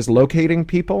first one is locating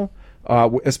people.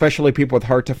 Especially people with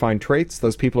hard to find traits,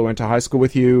 those people who went to high school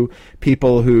with you,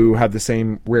 people who have the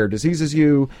same rare disease as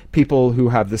you, people who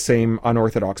have the same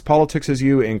unorthodox politics as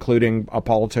you, including a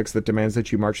politics that demands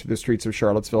that you march through the streets of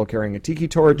Charlottesville carrying a tiki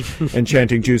torch and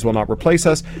chanting "Jews will not replace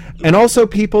us," and also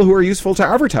people who are useful to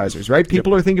advertisers, right?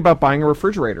 People are thinking about buying a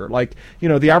refrigerator. Like, you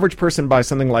know, the average person buys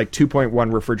something like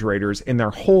 2.1 refrigerators in their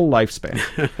whole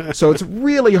lifespan. So it's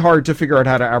really hard to figure out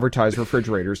how to advertise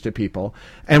refrigerators to people.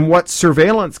 And what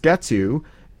surveillance gets you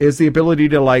is the ability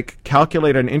to like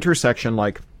calculate an intersection,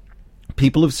 like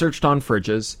people who've searched on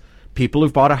fridges, people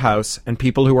who've bought a house, and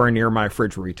people who are near my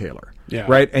fridge retailer. Yeah.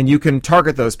 Right? And you can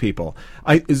target those people.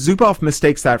 Zuboff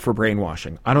mistakes that for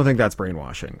brainwashing. I don't think that's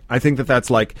brainwashing. I think that that's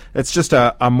like, it's just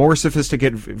a more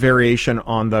sophisticated variation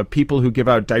on the people who give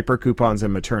out diaper coupons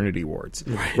in maternity wards.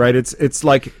 Right? It's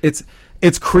like,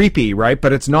 it's creepy, right?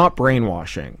 But it's not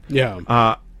brainwashing.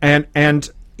 Yeah. And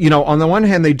you know, on the one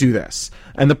hand, they do this.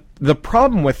 And the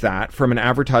problem with that from an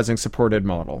advertising supported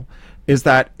model is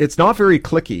that it's not very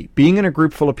clicky. Being in a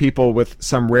group full of people with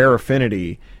some rare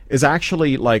affinity is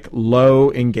actually like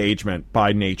low engagement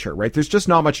by nature, right? There's just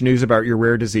not much news about your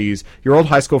rare disease. Your old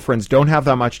high school friends don't have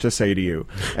that much to say to you.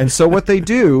 And so what they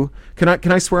do, can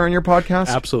I swear on your podcast?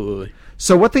 Absolutely.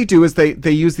 So what they do is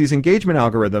they use these engagement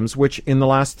algorithms, which in the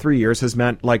last 3 years has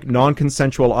meant like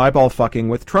non-consensual eyeball fucking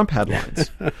with Trump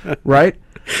headlines, right?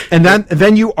 And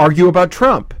then you argue about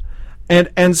Trump.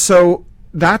 And so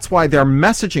that's why their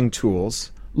messaging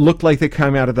tools look like they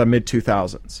came out of the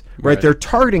mid-2000s, right? Their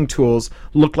targeting tools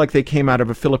look like they came out of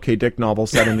a Philip K. Dick novel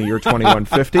set in the year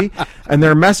 2150, and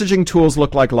their messaging tools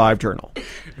look like LiveJournal.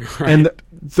 Right. And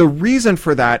the reason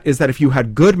for that is that if you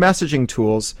had good messaging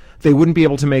tools, they wouldn't be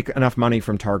able to make enough money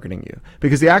from targeting you,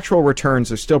 because the actual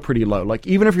returns are still pretty low. Like,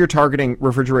 even if you're targeting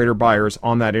refrigerator buyers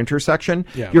on that intersection,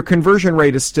 your conversion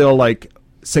rate is still like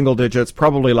single digits,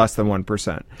 probably less than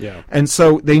 1%. Yeah. And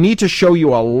so they need to show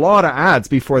you a lot of ads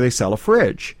before they sell a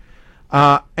fridge.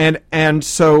 And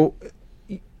so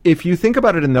if you think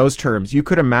about it in those terms, you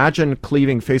could imagine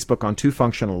cleaving Facebook on two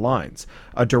functional lines,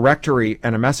 a directory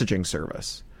and a messaging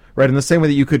service. Right, in the same way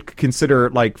that you could consider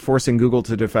like forcing Google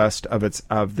to divest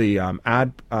of the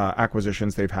ad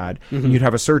acquisitions they've had, and you'd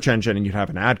have a search engine and you'd have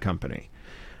an ad company.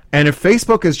 And if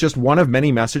Facebook is just one of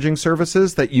many messaging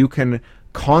services that you can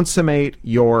consummate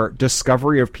your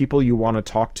discovery of people you want to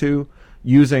talk to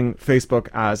using Facebook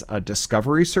as a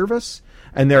discovery service,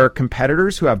 and there are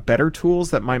competitors who have better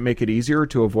tools that might make it easier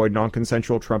to avoid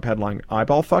non-consensual Trump headline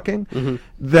eyeball fucking,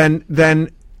 then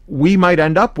we might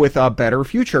end up with a better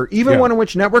future, even one in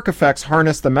which network effects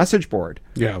harness the message board,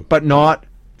 but not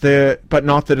the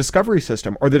discovery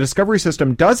system. Or the discovery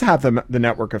system does have the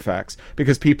network effects,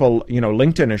 because people, you know,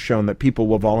 LinkedIn has shown that people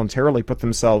will voluntarily put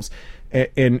themselves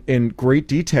in great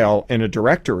detail in a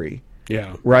directory,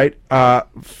 right,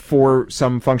 for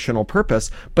some functional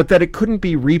purpose, but that it couldn't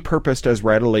be repurposed as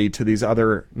readily to these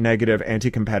other negative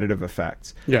anti-competitive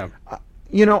effects.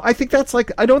 You know, I think that's like,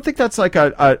 I don't think that's like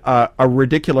a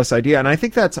ridiculous idea, and I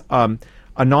think that's not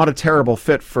a terrible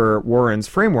fit for Warren's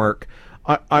framework.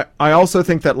 I also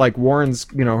think that like Warren's,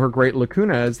 you know, her great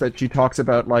lacuna is that she talks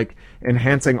about like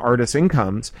enhancing artists'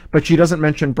 incomes, but she doesn't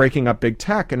mention breaking up big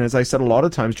tech. And as I said a lot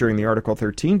of times during the Article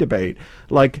 13 debate,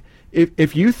 like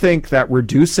if you think that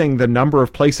reducing the number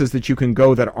of places that you can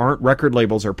go that aren't record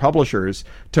labels or publishers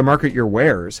to market your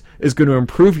wares is going to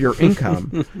improve your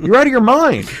income, you're out of your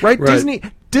mind, right?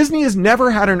 Disney has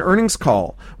never had an earnings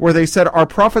call where they said our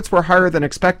profits were higher than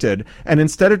expected, and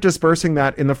instead of dispersing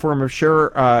that in the form of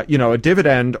share, a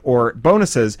dividend or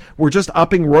bonuses, we're just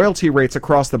upping royalty rates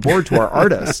across the board to our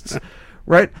artists.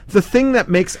 Right? The thing that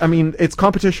makes, I mean, it's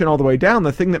competition all the way down.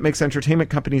 The thing that makes entertainment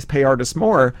companies pay artists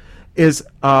more is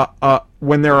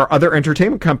when there are other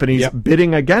entertainment companies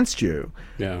bidding against you.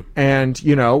 And,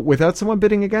 you know, without someone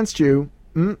bidding against you,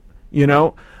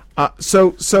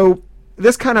 so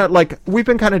this kind of like, we've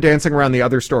been kind of dancing around the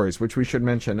other stories, which we should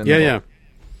mention. And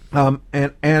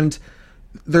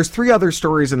there's 3 other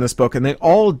stories in this book, and they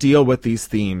all deal with these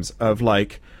themes of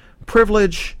like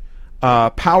privilege,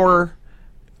 power,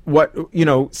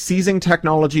 seizing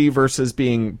technology versus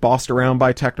being bossed around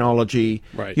by technology.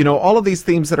 Right. All of these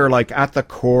themes that are like at the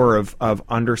core of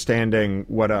understanding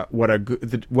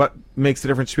what makes the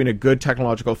difference between a good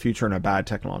technological future and a bad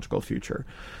technological future.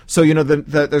 So,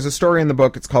 there's a story in the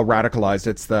book. It's called Radicalized.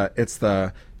 It's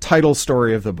the title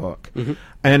story of the book. Mm-hmm.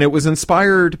 And it was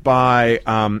inspired by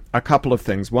a couple of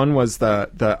things. One was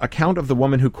the account of the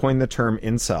woman who coined the term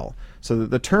incel. So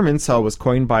the term incel was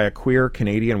coined by a queer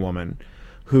Canadian woman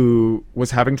who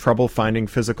was having trouble finding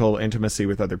physical intimacy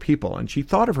with other people. And she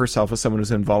thought of herself as someone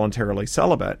who's involuntarily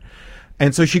celibate.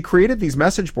 And so she created these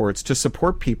message boards to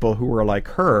support people who were like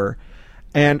her.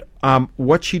 And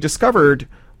what she discovered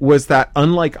was that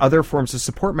unlike other forms of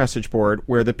support message board,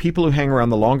 where the people who hang around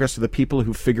the longest are the people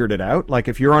who figured it out, like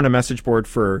if you're on a message board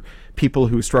for people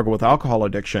who struggle with alcohol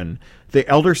addiction, the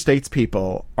elder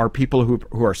statespeople are people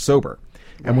who are sober.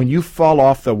 And when you fall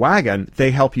off the wagon,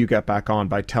 they help you get back on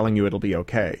by telling you it'll be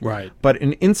okay. Right. But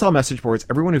in incel message boards,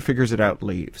 everyone who figures it out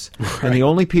leaves. Right. And the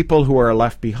only people who are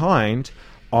left behind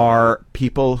are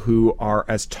people who are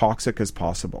as toxic as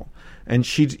possible. And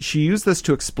she used this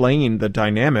to explain the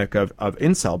dynamic of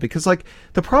incel, because like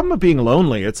the problem of being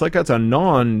lonely, it's a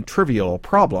non-trivial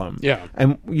problem. Yeah.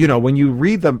 And when you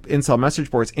read the incel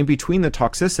message boards, in between the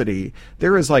toxicity,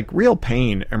 there is like real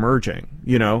pain emerging,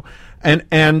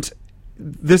 and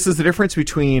this is the difference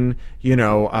between,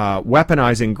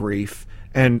 weaponizing grief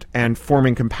and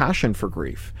forming compassion for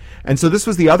grief. And so this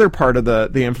was the other part of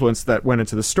the influence that went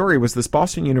into the story, was this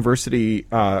Boston University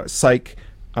psych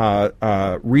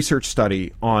research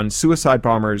study on suicide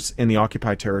bombers in the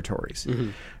occupied territories. Mm-hmm.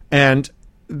 And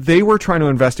they were trying to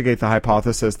investigate the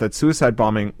hypothesis that suicide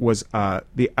bombing was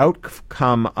the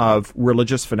outcome of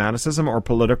religious fanaticism or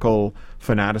political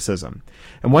fanaticism.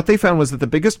 And what they found was that the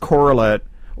biggest correlate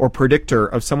or predictor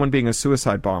of someone being a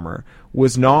suicide bomber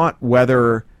was not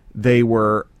whether they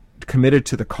were committed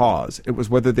to the cause. It was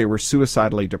whether they were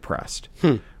suicidally depressed.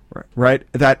 Right?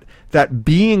 That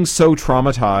being so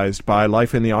traumatized by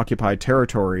life in the occupied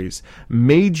territories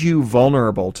made you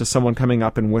vulnerable to someone coming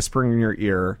up and whispering in your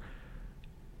ear,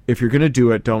 if you're going to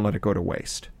do it, don't let it go to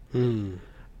waste.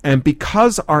 And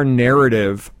because our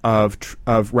narrative of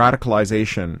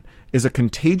radicalization is a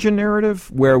contagion narrative,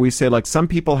 where we say, like, some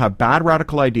people have bad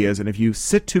radical ideas, and if you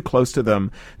sit too close to them,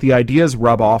 the ideas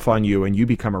rub off on you and you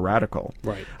become a radical.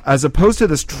 Right. As opposed to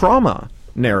this trauma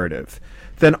narrative,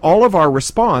 then all of our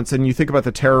response, and you think about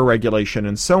the terror regulation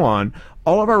and so on,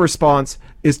 all of our response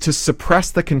is to suppress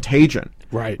the contagion.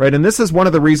 Right. Right. And this is one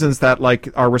of the reasons that, like,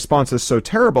 our response is so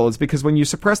terrible, is because when you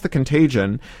suppress the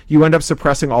contagion, you end up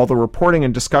suppressing all the reporting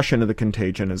and discussion of the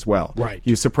contagion as well. Right.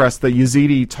 You suppress the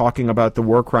Yazidi talking about the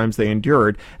war crimes they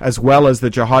endured, as well as the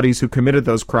jihadis who committed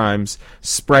those crimes,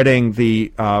 spreading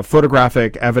the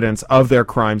photographic evidence of their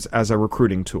crimes as a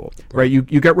recruiting tool. Right. You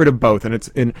get rid of both, and it's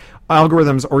in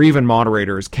algorithms, or even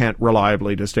moderators can't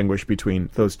reliably distinguish between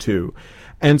those two.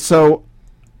 And so,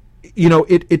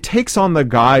 it takes on the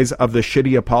guise of the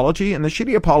shitty apology. And the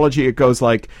shitty apology, it goes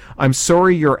like, I'm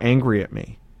sorry you're angry at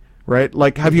me. Right?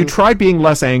 Like, have you tried being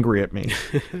less angry at me?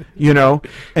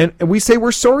 And we say,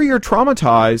 we're sorry you're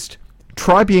traumatized.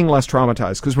 Try being less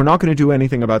traumatized, because we're not going to do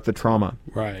anything about the trauma.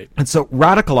 Right. And so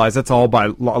Radicalized, that's all by a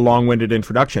long-winded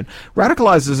introduction.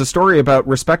 Radicalized is a story about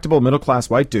respectable middle-class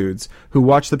white dudes who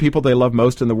watch the people they love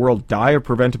most in the world die of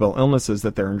preventable illnesses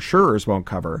that their insurers won't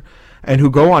cover, and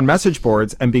who go on message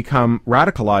boards and become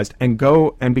radicalized and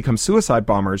go and become suicide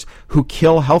bombers who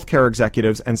kill healthcare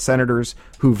executives and senators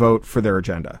who vote for their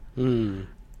agenda.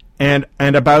 And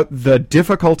about the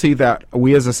difficulty that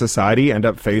we as a society end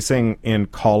up facing in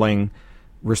calling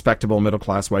respectable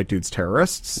middle-class white dudes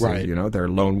terrorists. Right. They're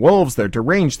lone wolves, they're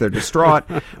deranged, they're distraught,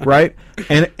 right?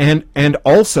 And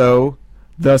also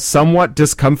the somewhat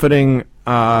discomforting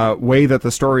way that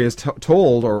the story is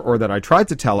told, or that I tried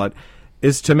to tell it,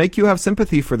 is to make you have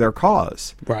sympathy for their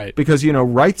cause. Right. Because,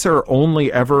 rights are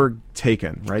only ever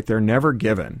taken, right? They're never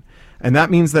given. And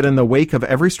that means that in the wake of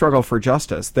every struggle for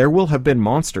justice, there will have been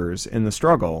monsters in the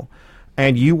struggle,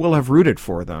 and you will have rooted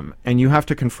for them, and you have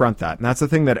to confront that. And that's the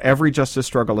thing that every justice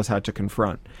struggle has had to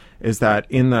confront, is that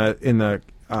in their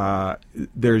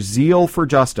zeal for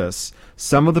justice,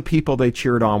 some of the people they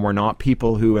cheered on were not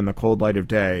people who, in the cold light of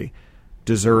day,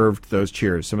 deserved those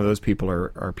cheers. Some of those people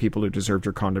are people who deserved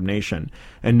your condemnation.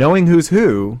 And knowing who's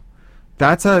who,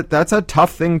 that's a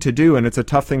tough thing to do, and it's a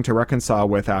tough thing to reconcile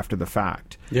with after the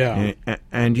fact. Yeah.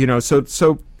 And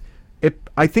so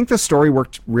I think the story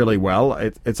worked really well.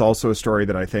 It's also a story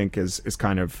that I think is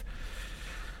kind of,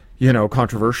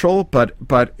 controversial, but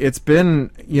it's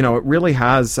been, it really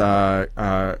has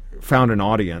found an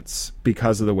audience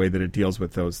because of the way that it deals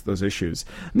with those issues.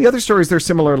 And the other stories, they're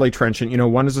similarly trenchant.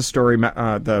 One is a story,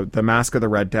 the Mask of the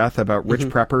Red Death, about rich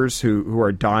preppers who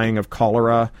are dying of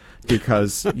cholera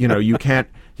because you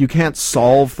can't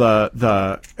solve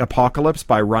the apocalypse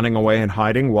by running away and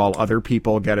hiding while other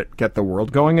people get the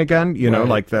world going again.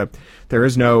 Right.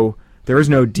 There is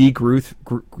no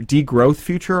degrowth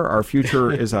future. Our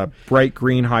future is a bright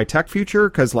green high-tech future,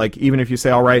 because even if you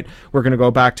say, all right, we're going to go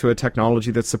back to a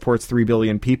technology that supports 3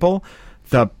 billion people,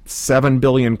 the 7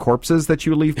 billion corpses that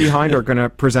you leave behind are going to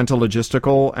present a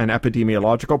logistical and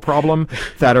epidemiological problem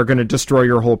that are going to destroy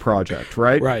your whole project,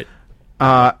 right? Right.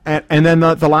 And then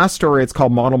the last story, it's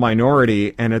called Model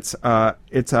Minority, and it's a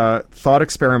thought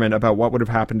experiment about what would have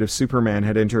happened if Superman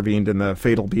had intervened in the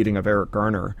fatal beating of Eric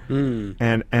Garner,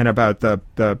 and about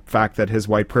the fact that his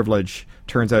white privilege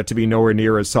turns out to be nowhere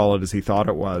near as solid as he thought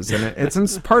it was. And it's in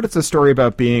part, it's a story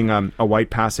about being a white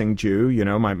passing Jew.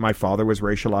 My father was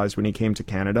racialized when he came to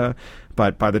Canada,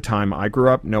 but by the time I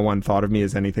grew up, no one thought of me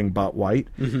as anything but white.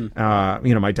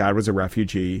 My dad was a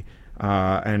refugee.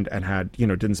 And had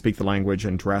didn't speak the language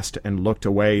and dressed and looked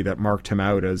a way that marked him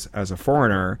out as a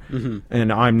foreigner,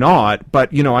 and I'm not. But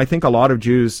I think a lot of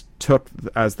Jews took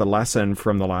as the lesson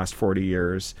from the last 40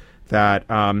 years that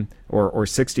or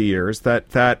 60 years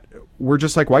that we're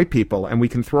just like white people and we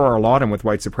can throw our lot in with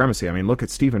white supremacy. I mean, look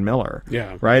at Stephen Miller,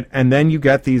 right? And then you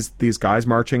get these guys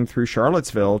marching through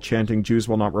Charlottesville chanting "Jews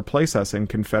will not replace us" in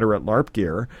Confederate LARP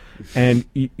gear, and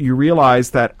you realize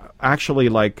that actually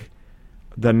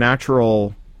the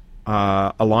natural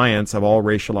alliance of all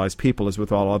racialized people is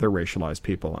with all other racialized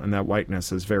people, and that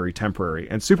whiteness is very temporary.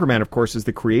 And Superman, of course, is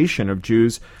the creation of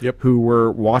Jews who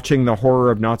were watching the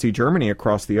horror of Nazi Germany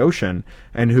across the ocean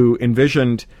and who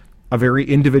envisioned a very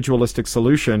individualistic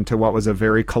solution to what was a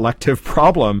very collective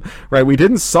problem, right? We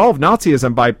didn't solve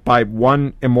Nazism by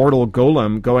one immortal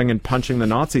golem going and punching the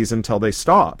Nazis until they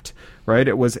stopped, right?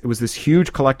 It was this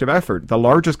huge collective effort, the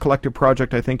largest collective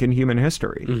project, I think, in human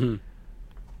history.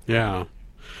 Yeah.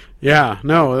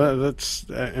 No, that's.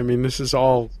 I mean, this is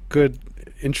all good,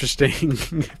 interesting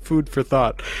food for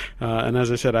thought. And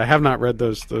as I said, I have not read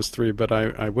those three, but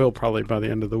I will probably by the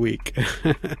end of the week.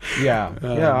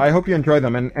 I hope you enjoy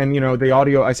them. And the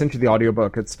audio. I sent you the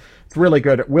audiobook. It's really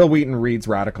good. Will Wheaton reads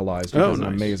Radicalized. He does an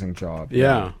amazing job.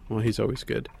 Yeah. Well, he's always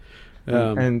good.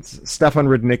 And Stefan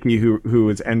Rudnicki, who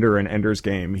is Ender in Ender's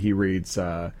Game, he reads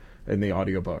in the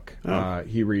audiobook.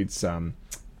 He reads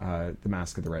The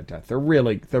Mask of the Red Death. The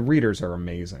readers are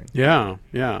amazing. Yeah,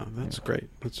 that's great.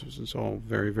 It's all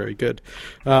very, very good.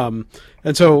 And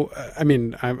so, I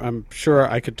mean, I'm sure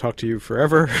I could talk to you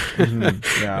forever.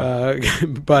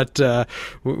 But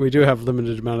we do have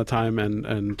limited amount of time,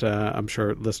 and I'm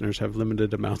sure listeners have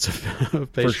limited amounts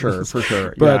of patience. For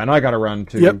sure. But, and I got to run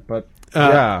too. Yep. But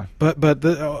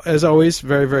as always,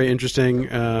 very, very interesting.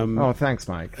 Thanks,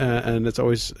 Mike. And it's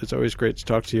always great to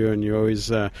talk to you, and you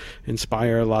always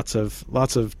inspire lots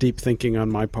of deep thinking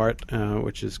on my part,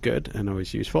 which is good and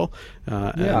always useful.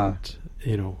 And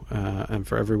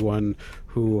for everyone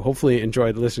who hopefully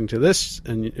enjoyed listening to this,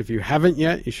 and if you haven't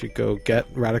yet, you should go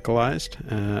get Radicalized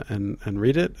and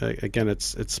read it. Again,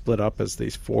 it's split up as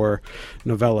these 4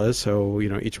 novellas, so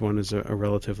each one is a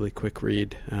relatively quick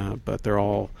read, but they're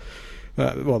all.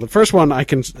 The first one I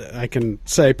can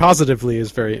say positively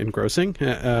is very engrossing,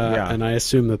 and I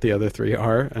assume that the other 3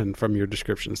 are, and from your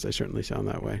descriptions, they certainly sound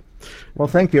that way. Well,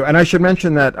 thank you. And I should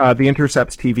mention that the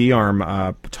Intercept's TV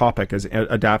arm topic is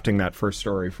adapting that first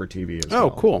story for TV as well.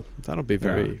 Oh, cool. That'll be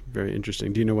very, very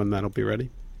interesting. Do you know when that'll be ready?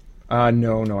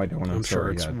 No, I don't. I'm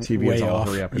sure it's TV way is all off.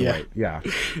 hurry up and wait. Yeah.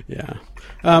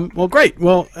 Well, great.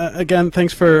 Well, again,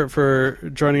 thanks for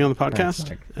joining on the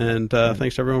podcast, and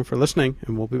thanks to everyone for listening.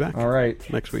 And we'll be back. All right,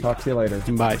 next week. Talk to you later.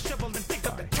 Bye. If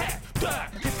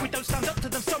we don't stand up to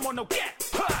them, someone will get